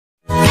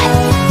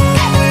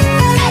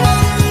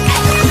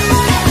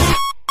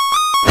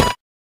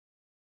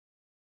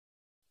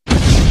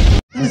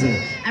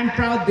I'm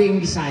proud being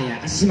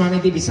Bisaya. Kasi si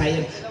Mami Di Bisaya,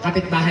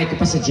 kapitbahay ko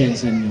pa sa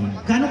Jensen yun.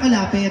 Gano'ng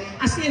kalapit?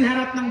 As in,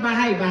 harap ng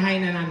bahay, bahay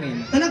na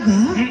namin. Talaga?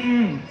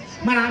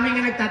 Maraming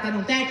nga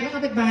nagtatanong, Tekla,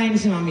 kapitbahay mo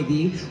si Mami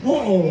Di?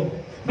 Oo.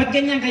 Ba't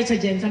ganyan kayo sa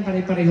Jensen?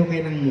 Pare-pareho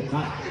kayo ng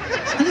mukha.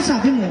 Ano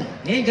sabi mo?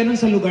 Eh, ganun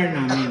sa lugar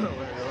namin.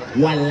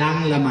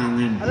 Walang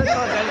lamangan.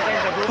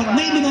 Pag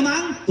may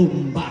lumamang,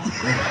 Tumba.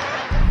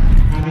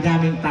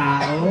 Dami-daming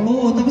tao.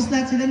 oo, tapos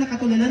lahat sila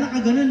nakatulala,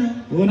 nakaganon, no?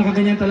 Oo,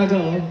 nakaganyan talaga,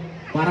 oh.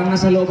 Parang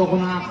nasa loob ako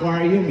ng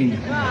aquarium, eh.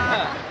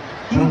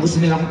 Parang gusto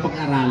nila akong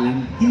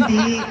pag-aralan.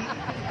 Hindi.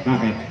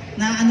 Bakit?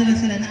 Ano lang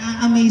sila,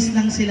 na-amaze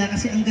lang sila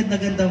kasi ang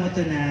ganda-ganda mo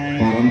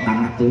tonight. Parang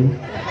tanga to.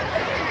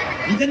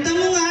 Ang ganda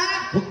mo nga!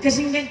 Huwag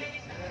kasing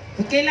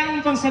Huwag kailangan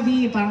mo pang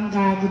sabihin, parang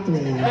gago to.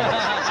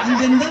 Ang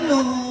ganda mo!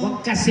 Huwag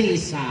kasi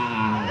isa.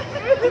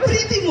 Ang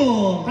pretty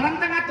mo! Parang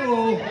tanga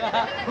to.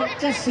 Huwag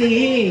kasi.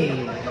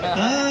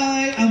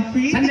 Ay, ang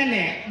pretty.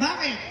 Sandali.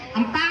 Bakit?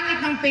 Ang pangit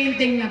ng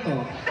painting na to.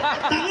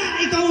 Tanga,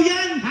 ikaw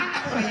yan! Ha?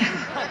 Ako ba yan?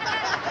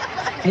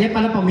 Kaya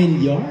pala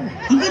pamilyar.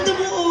 Ang ganda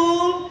mo,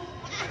 oh!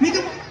 May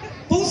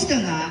pose ka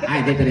nga.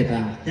 Ay, dito.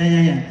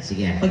 Yan.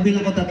 Sige.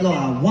 Pagbilang ko tatlo,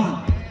 1,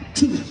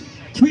 2,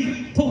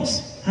 3,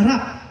 pose.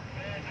 Harap.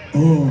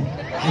 Oh.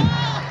 Ay.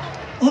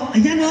 Oh,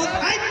 ayan, oh.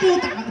 Ay,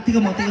 puta.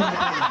 Tingnan mo. Ayan, oh.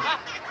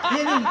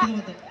 Tingnan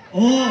mo.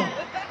 Oh.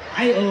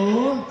 Ay,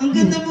 oo. Ang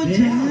ganda mo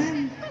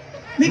dyan.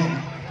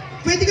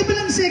 Pwede ka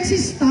palang sexy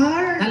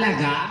star.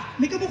 Talaga?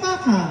 May kamukha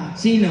ka.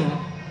 Sino?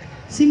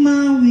 Si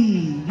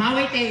Maui.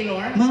 Maui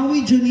Taylor?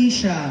 Maui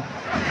Junisha.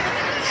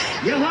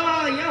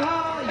 Yoho!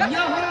 I love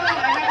you,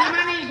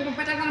 money! Kung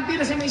magpatag ng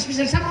piro sa mga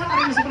espesyal sa mga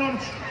narin sa parang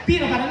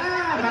piro para na,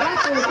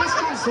 barato,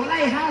 paspas,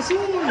 walay,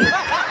 hasul!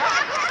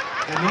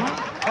 Ano?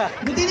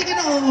 Buti hindi ka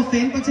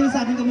na-offend pag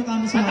sinasabing kamukha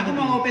mo sa Ba't ako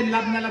Mami. ma-open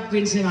love na love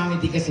queen si Mami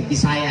Di kasi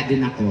Bisaya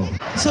din ako.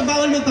 So,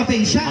 bawal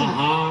magpa-facial.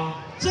 Oo.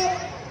 So,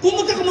 kung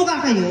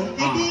magkakamukha kayo,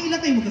 eh di ilan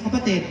kayo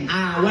magkakapatid?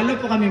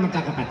 8 po kami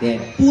magkakapatid.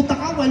 Puta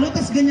ka, 8,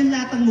 tas ganyan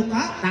lahat ang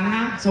mukha.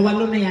 Tanga, sa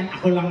 8 na yan,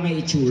 ako lang may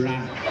itsura.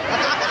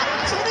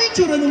 So, ano yung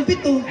tsura ng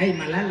 7? Ay,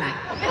 malala.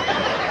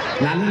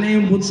 Lalo na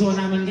yung bunso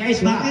namin,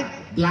 guys. Bakit?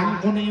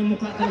 Blanco na yung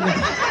mukha talaga.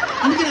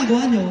 Ano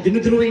ginagawa nyo?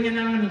 Dinudrawing niya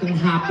na namin kung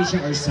happy siya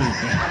or sad.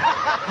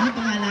 Ano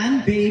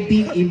pangalan?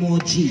 Baby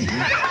emoji.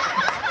 Ha?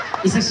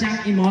 Isa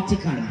siyang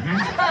emoticon, ha?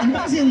 Ano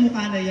ba kasi yung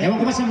mukha na yan? Ewan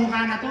ko ba sa mukha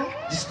na to?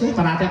 Diyos ko,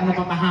 parati ako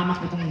napapahamak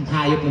itong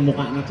hayop ng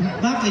mukha na to.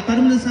 Bakit? Paano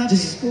mo nasabi?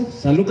 Diyos ko,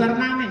 sa lugar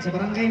namin, sa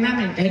barangay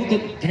namin,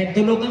 kahit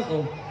tulog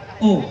ako,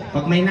 Oh,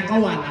 pag may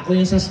nakawan, ako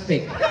yung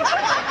suspect.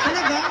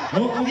 talaga?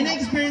 Oo. May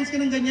na-experience ka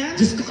ng ganyan?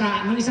 Diyos ko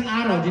nung isang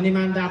araw,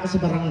 dinimanda ako sa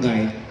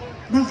barangay.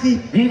 Bakit?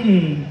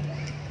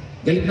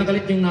 Galit na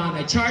galit yung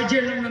nanay.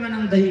 Charger lang naman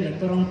ang dahilan,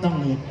 parang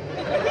tango.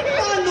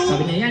 Paano?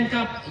 Sabi niya, yan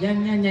Kap,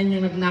 yan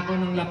yung nagnakaw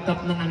ng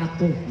laptop ng anak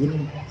ko.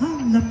 Ganun. Ha?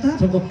 Laptop?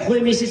 Sabi ko, uy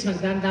misis,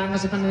 magdanda ka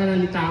sa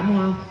pananalita mo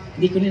ha.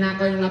 Hindi ko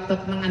ninakaw yung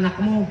laptop ng anak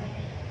mo.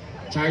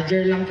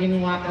 Charger lang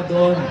kinuha ko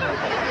doon.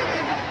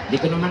 Hindi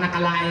ko naman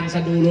nakalain sa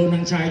dulo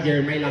ng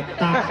charger, may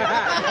laptop.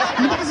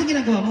 Ano ba kasi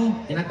ginagawa mo?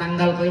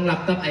 Tinatanggal ko yung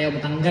laptop, ayaw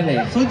matanggal eh.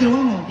 So, ginawa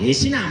mo? Eh,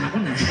 sinama ko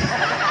na.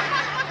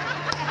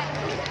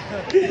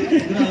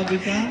 Grabe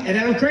ka. And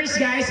then of course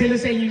guys, hello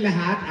sa inyong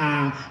lahat.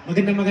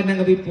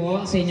 Magandang gabi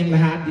po sa inyong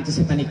lahat dito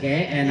sa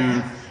Panike.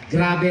 And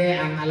grabe,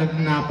 ang alam ko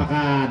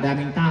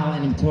napakadaming tao.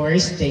 And of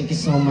course, thank you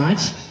so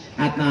much.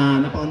 At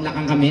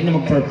napaunlakan kami na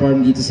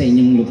mag-perform dito sa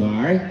inyong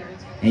lugar.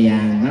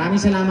 Ayan,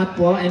 maraming salamat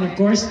po. And of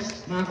course,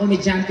 mga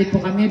komedyante po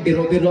kami,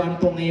 biro-biroan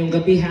po ngayong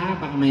gabi ha.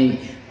 Baka may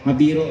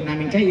mabiro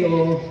namin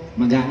kayo,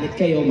 magalit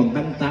kayo,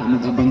 magbanta,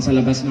 mag-abang sa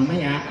labas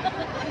mamaya.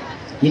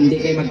 Hindi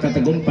kayo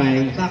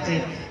magtatagumpay.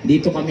 Bakit?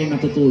 Dito kami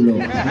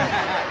matutulog.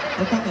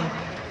 Bata ka.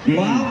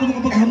 Wow, kung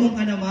makapaghamon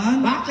ka naman.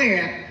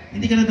 Bakit?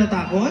 Hindi ka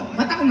natatakot?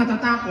 Ba't ako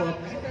natatakot?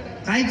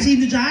 Kahit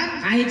sino dyan?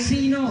 Kahit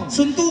sino.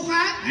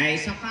 Suntukan?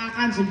 Ay,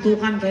 sapakan,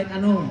 suntukan, kahit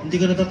ano. Hindi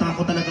ka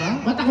natatakot talaga?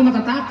 Ba't ako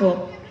matatakot?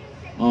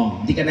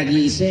 Oh, hindi ka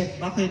nag-iisip.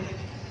 Bakit?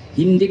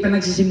 Hindi pa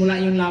nagsisimula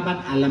yung laban,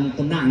 alam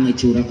ko na ang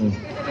itsura ko.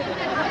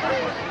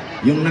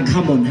 Yung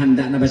naghamon,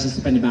 handa na ba siya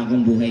sa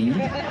panibagong buhay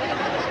niya?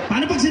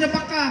 Paano pag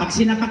sinapak ka? Pag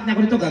sinapak niya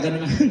ko nito, gagano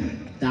lang.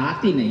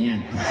 Dati na yan.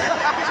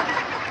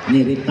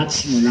 Niretouch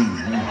mo lang.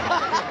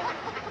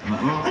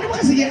 Oo. Ano ba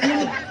kasi, alam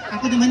mo,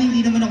 ako naman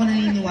hindi naman ako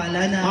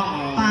naniniwala na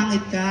Oo.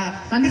 pangit ka.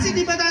 Kasi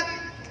di ba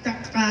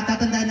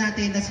tatandaan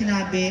natin na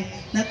sinabi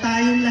na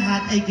tayong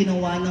lahat ay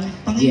ginawa ng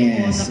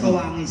Panginoon na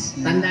kawangis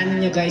niya. Tandaan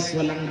niyo guys,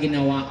 walang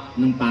ginawa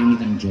ng pangit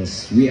ang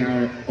Diyos. We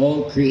are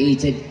all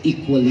created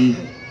equally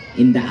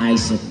in the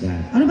eyes of God.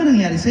 Ano ba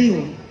nangyari sa'yo?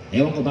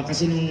 Ewan ko ba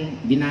kasi nung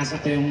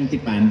binasa ko yung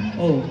tipan,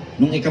 Oh.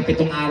 nung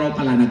ika-7 araw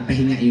pala,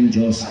 nagpahinga yung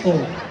Diyos.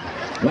 Oh.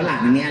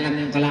 Wala, nangialam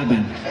yung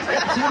kalaban.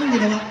 So anong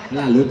ginawa?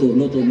 Wala, luto.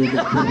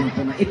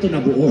 Puna. Ito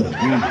na buo.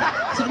 Yan.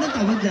 So anong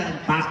tawag dyan?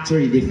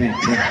 Factory defect.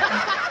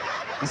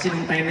 Kasi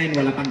nung time na yun,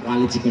 wala pang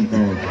quality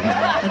control.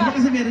 Ano ba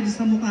kasi meron dyan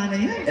sa mukha na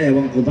yan?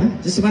 Ewan ko ba?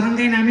 Sa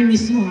barangay namin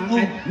mismo ha, Oh.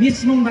 kahit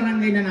mismong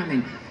barangay na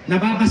namin,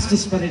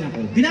 nababastos pa rin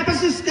ako.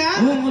 Binapastos ka?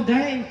 Oo,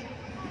 dahil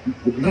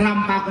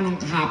Rampa ako nung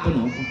kahapon,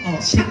 no? Oh,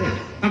 Siyempre,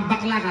 pag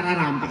bakla ka,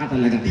 rarampa ka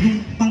talaga.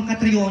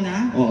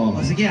 Pangkatriona? Oo.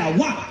 O sige,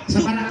 one,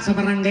 Sa, two, sa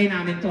barangay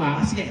namin to,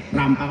 Ah, sige.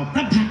 Rampa ka.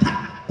 Pa, pa, pa,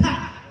 pa,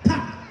 pa,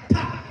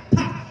 pa, pa,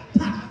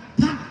 pa,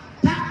 pa,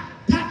 pa,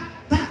 pa,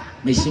 pa.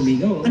 May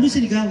sumigaw. ano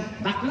sinigaw?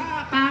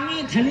 Bakla,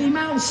 pangit,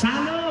 halimaw,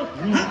 salot.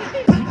 Ha?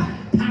 Pa, pa,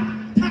 pa,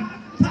 pa,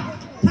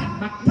 pa.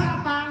 Bakla,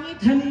 pangit,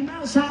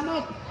 halimaw,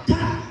 salot.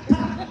 Pa,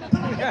 pa, pa,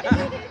 pa,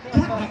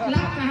 pa.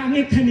 Bakla,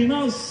 pangit,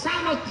 halimaw,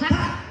 salot. Pa,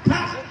 pa,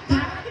 pa,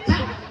 pa.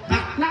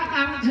 Bakla,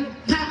 pangit,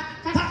 halimaw,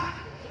 pa, pa.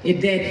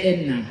 Dead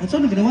end na. At so,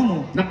 ano ginawa mo?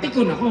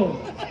 Napikon ako.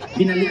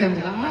 Binalikan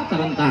ko,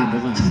 tarantado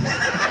ka.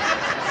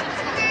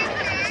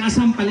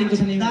 Sasampalin ko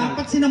sa niyong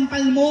Dapat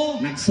sinampal mo.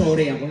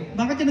 Nag-sorry ako.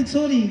 Bakit ka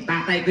nag-sorry?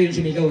 Tatay ko yung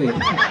sumigaw eh.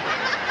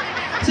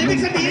 So,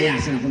 ibig sabihin,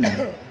 Pakayasin ako na.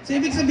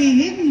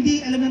 hindi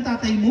alam ng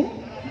tatay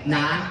mo?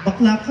 Na?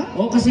 Bakla ka?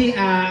 O kasi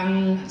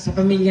ang sa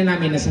pamilya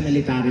namin, nasa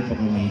military po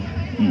kami.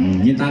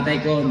 Yung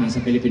tatay ko,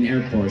 nasa Philippine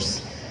Air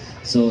Force.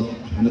 So,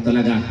 ano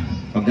talaga,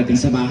 pagdating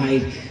sa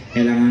bahay,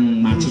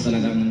 kailangan macho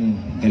talaga ang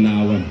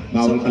galawan.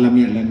 Bawal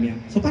palamya-lamya.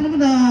 So, paano mo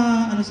na,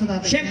 ano sa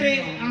tatay?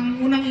 Siyempre,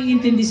 ang unang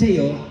iintindi sa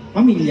iyo,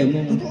 pamilya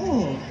mo.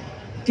 Totoo.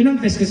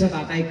 Kinonfess ko sa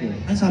tatay ko.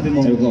 Ano sabi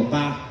mo? Sabi ko,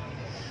 pa,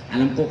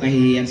 alam ko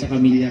kahihiyan sa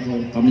pamilya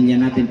ko, pamilya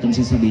natin itong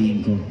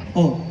sasabihin ko.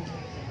 Oh.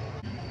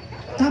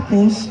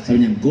 Tapos,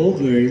 Sabi niya, go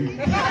girl.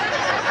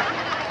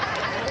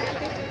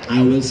 I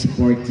will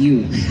support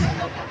you.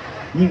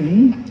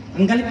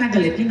 Ang galit na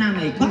galit, yung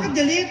nanay ko. bakit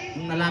galit?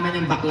 Nung nalaman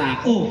niyang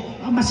bakla ako,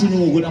 Oh.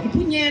 masinugod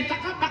ako. Punyeta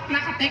ka, bakla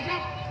ka, Tekla.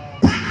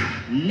 Pa!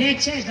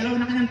 Leche, dalawa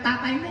na ka ng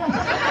tatay mo.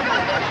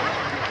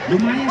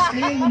 Lumayas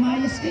kayo,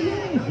 lumayas kayo.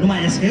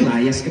 Lumayas kayo?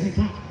 Lumayas kami,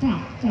 pa, pa,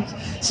 pa.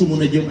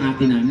 Sumunod yung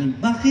ate namin.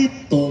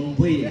 Bakit?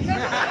 Tomboy eh.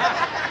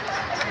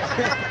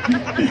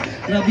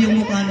 Grabe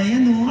yung mukha na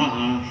yan, oh.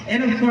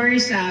 And of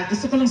course,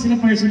 gusto ko lang sila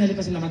personally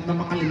pasalamat,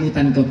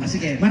 makalimutan ko.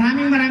 Sige.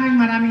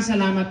 Maraming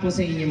salamat po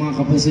sa inyo mga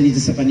kapuso dito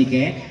sa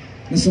Panike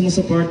na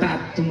sumusuporta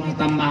at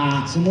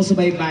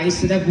sumusubaybay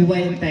sa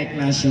buhay ng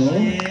Tekla Show.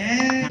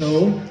 Yeah.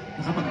 So,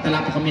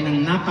 nakapagtala po kami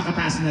ng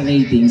napakataas na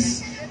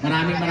ratings.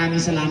 Maraming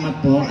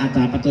salamat po at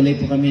patuloy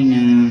po kaming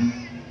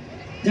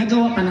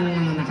gagawa pa ng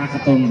mga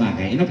nakakatawang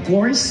bagay. And of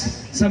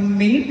course, sa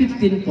May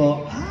 15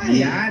 po,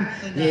 ayan,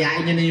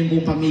 yayain nyo na yung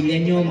buong pamilya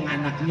nyo, mga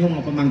anak nyo,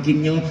 mga pamangkin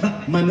nyo,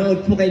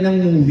 manood po kayo ng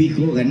movie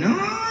ko, gano'n.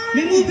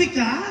 May movie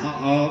ka?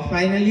 Oo,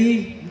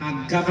 finally,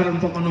 magkakaroon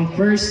po ko ng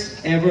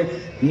first ever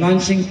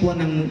launching po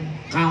ng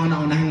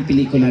kauna-unahang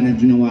pelikula na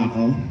ginawa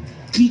ko,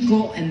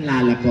 Kiko and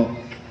Lala po.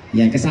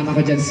 Yan, kasama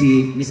ko dyan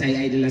si Miss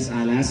Ai de las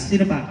Alas,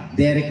 Sino pa?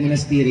 Derek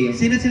Monasterio.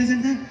 Sino?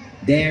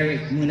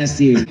 Derek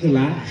Monasterio.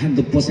 Pelikula,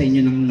 handog po sa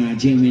inyo ng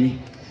Gemini.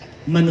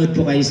 Manood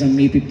po kayo sa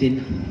May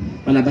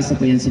 15. Palabas na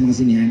po yan sa mga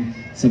sinihan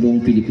sa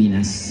buong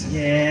Pilipinas.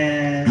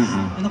 Yes.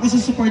 Ah. Naku,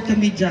 susupport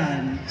kami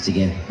dyan.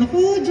 Sige.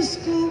 Naku, Diyos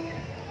ko.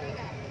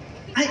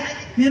 Ay,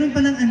 meron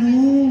palang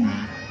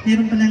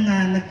meron palang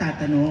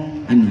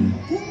nagtatanong. Ano?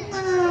 Kung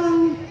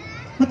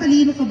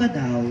matalino ka ba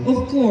daw?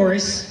 Of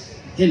course,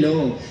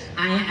 hello,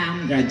 I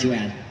am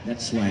graduate.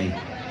 That's why.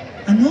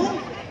 Ano?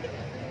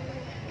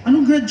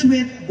 Anong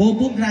graduate?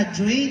 Bobo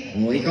graduate?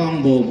 Oh, ikaw ang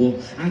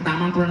bobo. Ang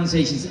tamang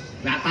pronunciation,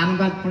 paano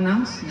ba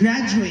pronounce?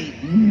 Graduate.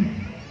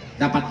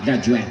 Dapat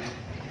graduate.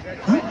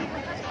 Ha?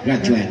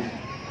 Graduate.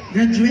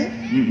 Graduate?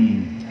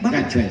 Bakit?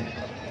 Graduate.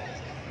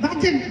 Bakit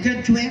yan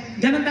graduate?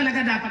 Ganon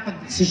talaga dapat pag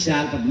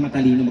social, pag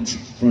matalino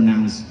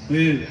mag-pronounce.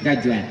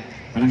 Graduate.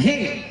 Parang,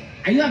 hey,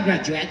 are you a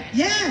graduate?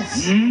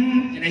 Yes!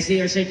 Can I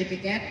see your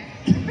certificate?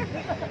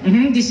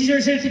 This is your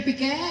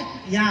certificate.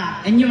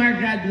 Yeah. And you are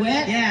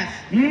graduate? Yes.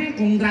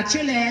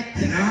 Congratulate.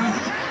 Ganon.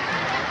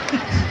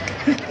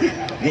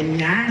 I'm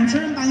Ganyan.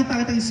 sure ang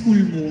pangit-pangit ang school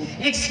mo.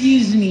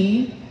 Excuse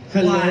me.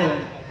 Hello.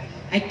 What?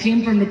 I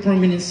came from the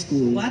prominent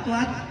school. What?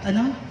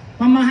 Ano?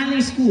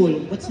 Pamahaling school.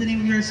 What's the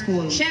name of your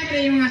school?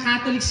 Siyempre, yung mga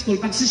Catholic school,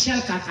 pag social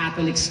ka,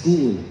 Catholic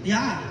school.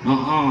 Yeah.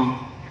 Oo.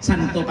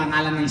 Santo,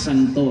 pangalan ng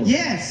santo.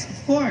 Yes, of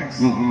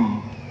course.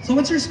 Oo. So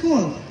what's your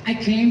school? I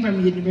came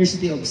from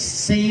University of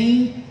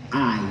Saint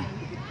I.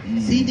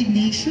 St.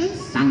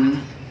 Ignatius? Tanga.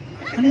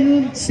 Ano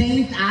yun?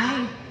 Saint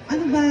I?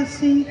 Ano ba?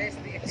 St.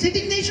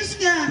 Ignatius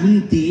nga!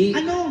 Hindi.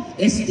 Ano?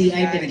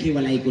 STI,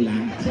 pinaghiwalay ko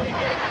lang.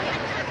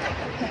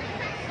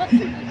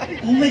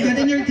 Oh my God,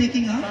 and you're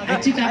taking up? I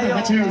took up a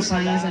Bachelor of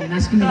Science in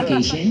Mass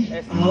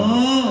Communication.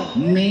 Oh!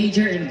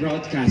 Major in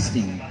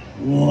Broadcasting.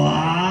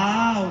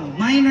 Wow!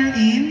 Minor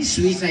in?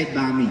 Suicide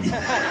bombing.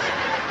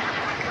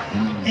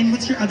 And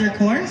what's your other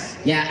course?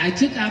 Yeah, I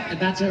took up a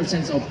Bachelor of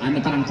Science of,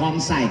 parang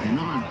com-sci,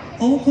 ano?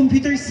 Oh,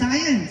 computer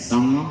science.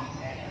 Tanga.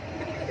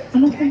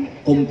 Ano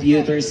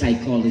Computer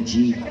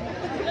Psychology.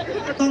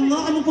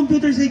 Anong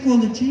computer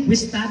psychology? We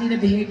study the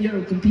behavior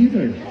of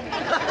computer.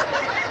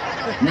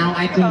 Now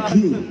I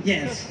conclude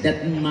Yes.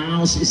 that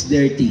mouse is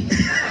dirty.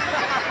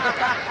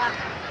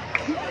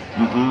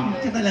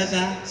 Ito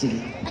talaga.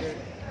 Sige.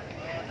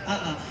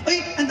 Uy,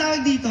 ang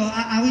tawag dito,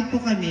 aawit po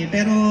kami,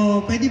 pero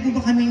pwede po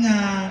ba kaming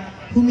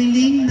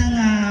humiling ng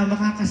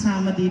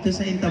makakasama dito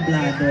sa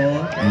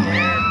entablado?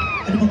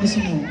 Ano ba gusto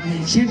mo?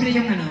 Siyempre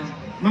yung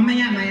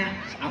Mamaya.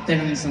 After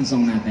ng isang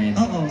song natin.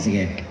 Oo.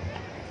 Sige.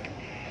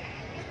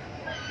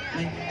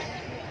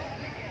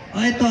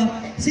 Ito.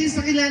 Since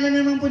nakilala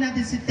naman po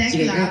natin si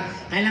Sige, Tekla.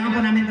 kailangan po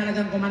namin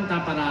talagang kumanta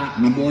para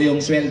mabuo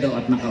yung sweldo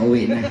at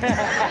makauwi na.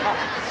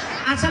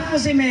 Asan po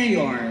si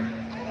Mayor?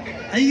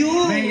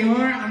 Ayun!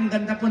 Mayor, ang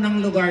ganda po ng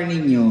lugar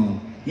ninyo.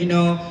 You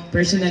know,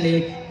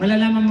 personally,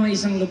 malalaman mo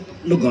isang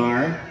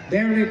lugar,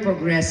 very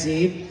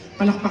progressive.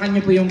 Palakpakan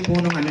niyo po yung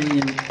punong ano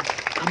niyo,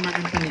 ama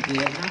ng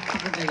paniki.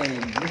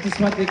 Napakagaling. This is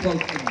what we call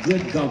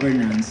good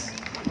governance.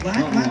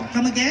 What? Oo. What?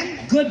 Come again?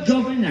 Good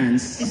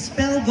governance.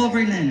 Spell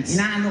governance.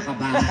 Inaano ka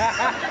ba?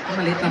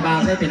 Malit na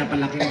bagay,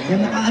 pinapalaki mo.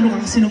 Kung ano ka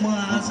kasi ng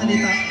mga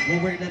salita,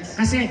 governance.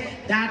 Kasi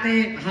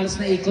dati,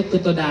 halos naikot ko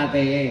to dati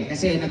eh.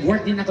 Kasi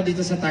nag-work din ako dito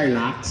sa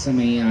Tarlac, sa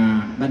may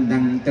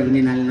bandang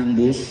terminal ng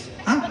bus.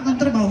 Ang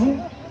trabaho?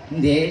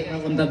 Hindi,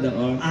 napunta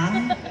doon.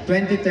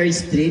 23rd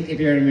Street, if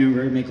you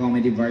remember, may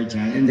comedy bar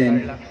dyan. And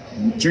then,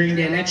 during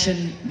the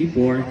election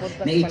before,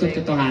 naikot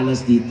ko to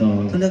halos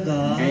dito.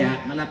 Talaga? Kaya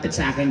malapit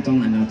sa akin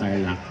tong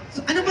Tarlac.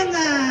 So, ano bang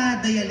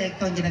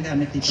dialekto ang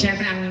ginagamit dito?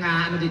 Siyempre, ang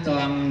dito,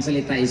 ang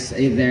salita is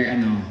either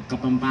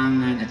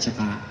Kapampangan at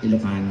saka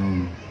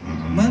Ilocano.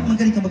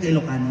 Magaling ka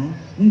mag-Ilocano?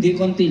 Hindi,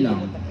 konti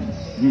lang.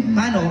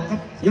 Paano?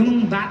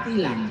 Yung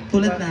bati lang.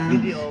 Tulad na?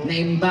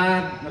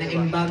 Naimbag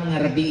nga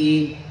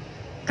rabii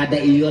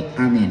kadaiyot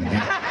amin.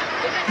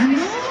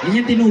 Ano?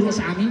 Yan yung tinuro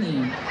sa amin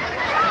eh.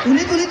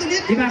 Ulit.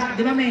 Di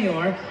ba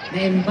Mayor?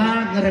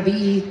 Naimbag nga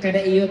rabii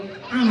kadaiyot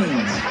amin.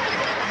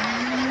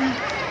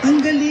 Ang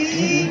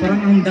galing!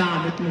 Parang ang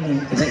damot mo nun.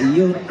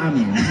 Kadaiyot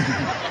amin.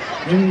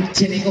 Yung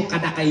chinay ko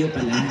kada kayo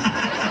pala.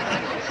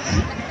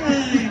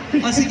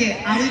 O sige,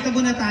 awit na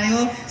muna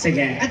tayo.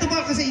 Sige. Ito po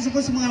kasi isa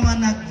po sa mga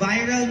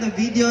nag-viral na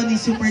video ni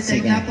Super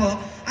Tekla po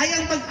ay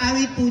ang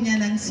pag-awit po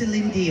niya ng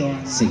Celine Dion.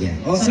 Sige.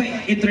 So,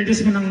 introduce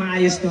mo ng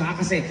maayos to ha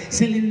kasi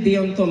Celine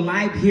Dion to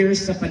live here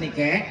sa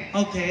Panike.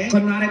 Okay.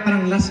 Kunwari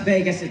parang Las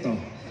Vegas ito.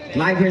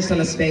 Live here sa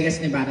Las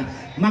Vegas, Nevada.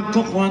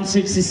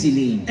 Magko-concert si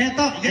Celine.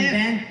 Eto, And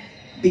then,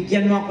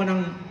 bigyan mo ako ng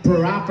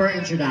proper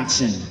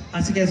introduction.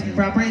 Sige,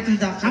 proper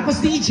introduction.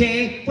 Tapos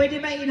DJ, pwede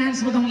ba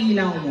i-enhance mo tong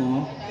ilaw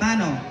mo?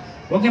 Paano?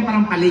 Huwag yan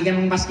parang paligan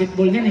ng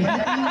basketball yan eh.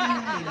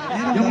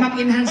 Yung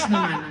mag-enhance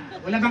naman,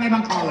 wala bang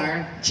ibang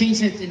color?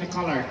 Change it in a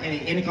color,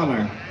 any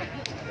color.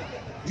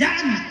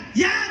 Yan!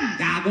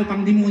 Gago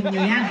pang demonyo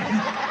yan.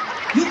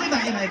 Yung iba.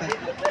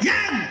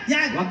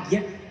 Yan! Wag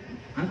yan.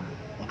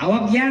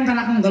 Wag yan,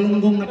 para kang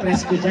galunggong na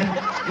presko dyan.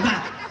 Diba?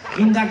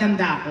 Yung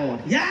gaganda ko.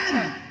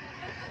 Yan!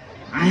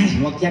 Ay,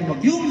 wag yan.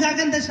 Yung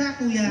gaganda siya,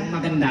 kuya. Yung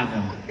maganda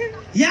ko.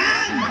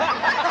 Yan!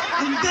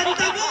 Ang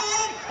ganda mo!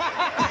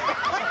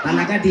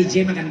 Talaga,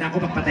 DJ, maganda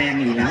ko pagpatay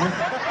ang ilaw.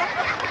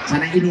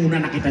 Sana inuna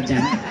na kita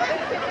dyan.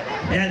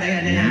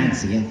 Ayan.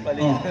 Sige.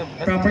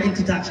 Proper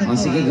introduction po.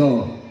 Sige,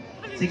 go.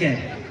 Sige.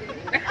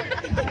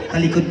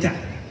 Talikod ka.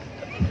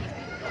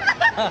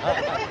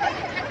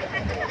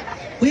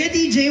 Kuya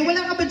DJ,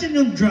 wala ka ba dyan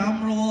yung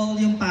drum roll,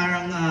 yung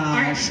parang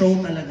show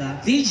talaga?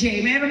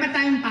 DJ, meron ba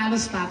tayong palo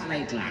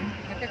spotlight lang?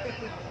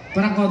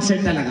 Parang concert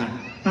talaga.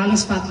 Palo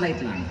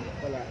spotlight lang.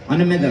 On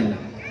the middle.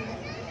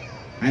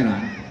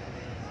 Mayroon?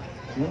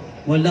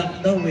 Wala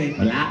daw eh.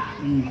 Wala.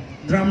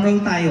 Drum roll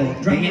tayo.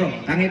 Drum roll.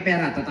 Tangi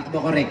pera,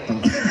 tatakbo ko recto.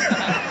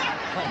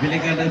 Bili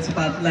ka ng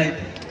spotlight.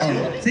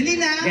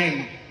 Selena!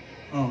 Gang.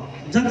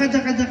 Diyan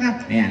ka.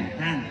 Ayan.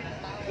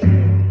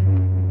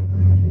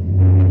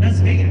 Las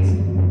Vegas.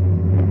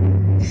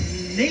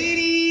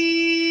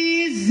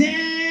 Ladies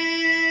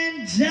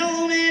and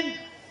gentlemen,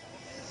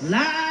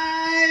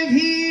 live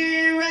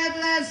here at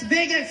Las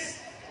Vegas,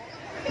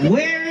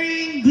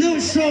 wearing blue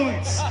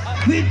shorts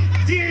with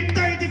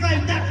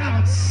 35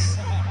 knockouts,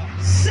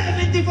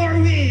 74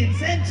 wins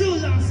and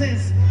 2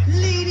 losses,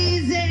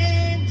 ladies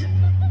and...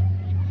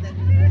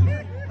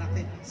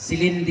 Bakit?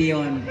 Celine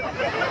Dion.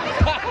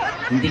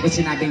 Hindi ko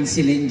sinabing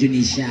Celine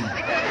Dionisio.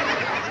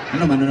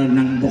 Ano, manonood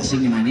ng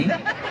boxing ni Manny?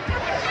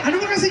 Ano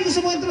ba kasi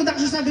gusto mo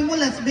introduction? Sabi mo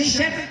Las Vegas.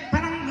 Siyempre,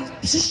 parang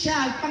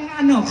social, pang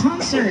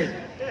concert.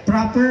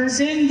 Proper.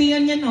 Celine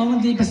Dion yan,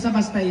 hindi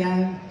basta-basta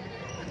yan.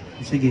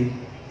 Sige.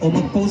 O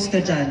mag-post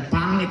ka dyan.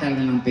 Pangit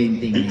talaga ng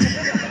painting.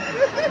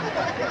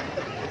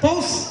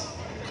 Post!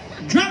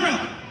 Drum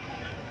roll!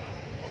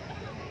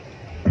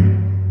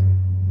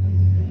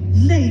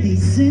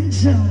 Ladies and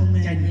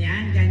gentlemen,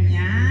 Ganyan.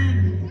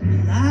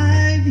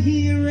 live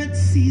here at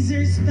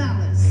Caesar's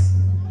Palace,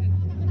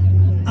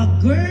 a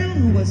girl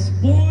who was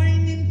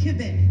born in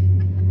Quebec.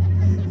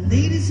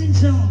 Ladies and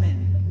gentlemen,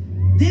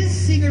 this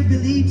singer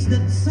believes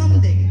that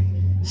someday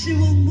she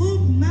will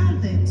move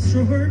mountains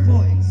through her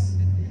voice.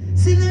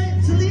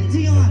 Celine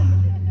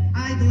Dion,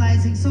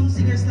 idolizing some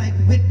singers like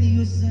Whitney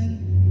Houston,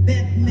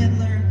 Bette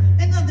Midler,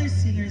 and other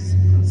singers,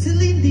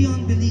 Celine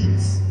Dion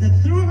believes that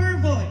through her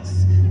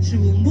voice, she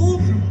will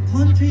move from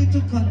country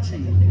to country.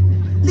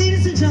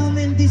 Ladies and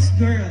gentlemen, this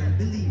girl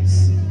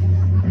believes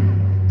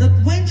that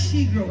when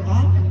she grow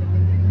up,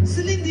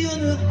 Celine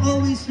Dion will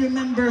always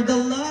remember the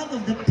love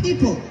of the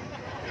people.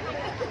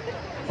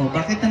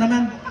 Bakit na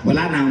naman?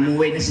 Wala na,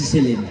 umuwi na si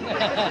Celine.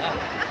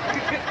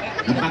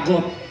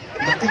 Napagod.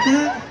 Bakit na?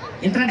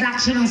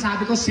 Introduction ang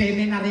sabi ko,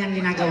 seminar yung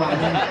ginagawa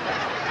ko.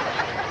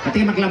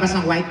 Pati maglabas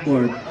ng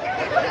whiteboard.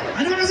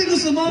 Ano ba kasi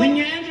gusto mo? When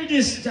you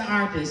introduce the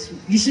artist,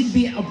 you should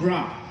be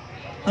abrupt.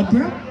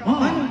 Abrupt?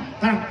 Oo. Ano?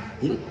 Parang,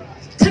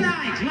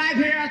 tonight, live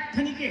here at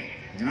Panike.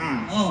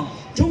 Yan. Oh.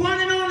 To one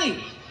and only,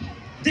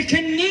 the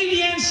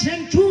Canadian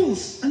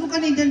Chanteuse. Anong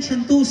Canadian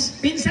Chanteuse?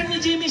 Pinsan ni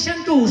Jimmy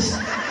Chanteuse.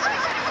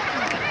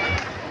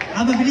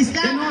 Mabilis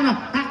lang. Gano'n na,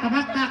 tak,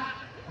 tak, tak,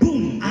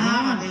 boom!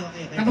 Okay.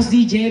 Tapos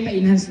DJ,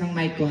 pa-enhance ng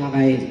mic ko ha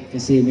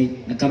kasi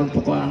nagkaroon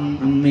po ko ang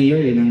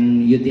mayor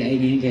ng UTI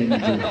ngayon kaya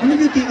medyo Ano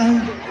UTI?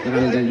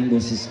 naragal yung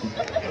boses ko.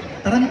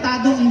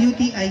 Tarantado ang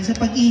UTI sa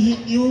pag-ihi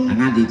yung...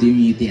 Nga, dito yung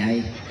UTI.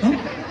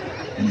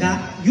 Huh?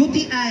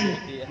 UTI.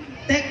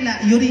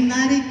 Tekla,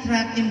 urinary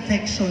tract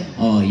infection.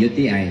 Oh,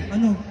 UTI.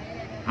 Ano?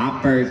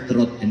 Upper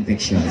throat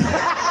infection.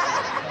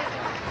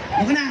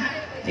 Huwag na.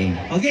 Okay.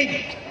 Okay.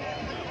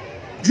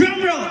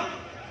 Drum roll.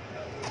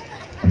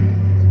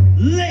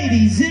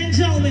 Ladies and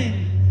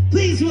gentlemen,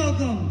 please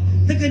welcome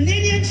the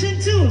Canadian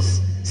Chanteuse,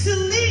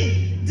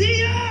 Celine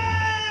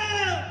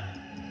Dion!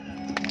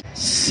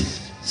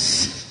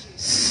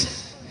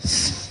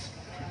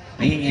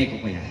 Mahingay ko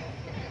kaya.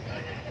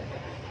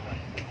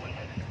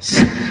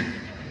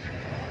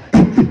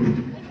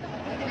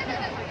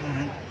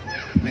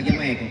 Lagyan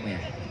mo echo kaya.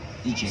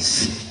 DJ.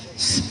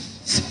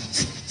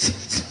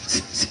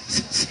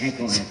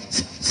 Echo.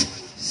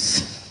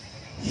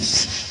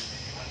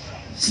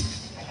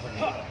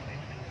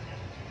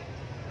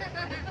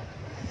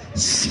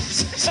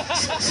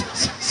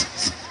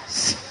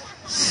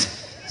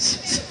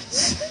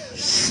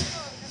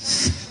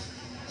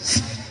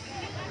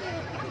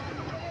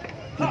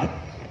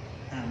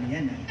 Tama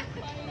yan ah.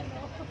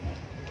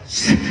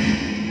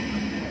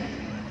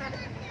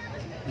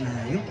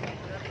 Layo.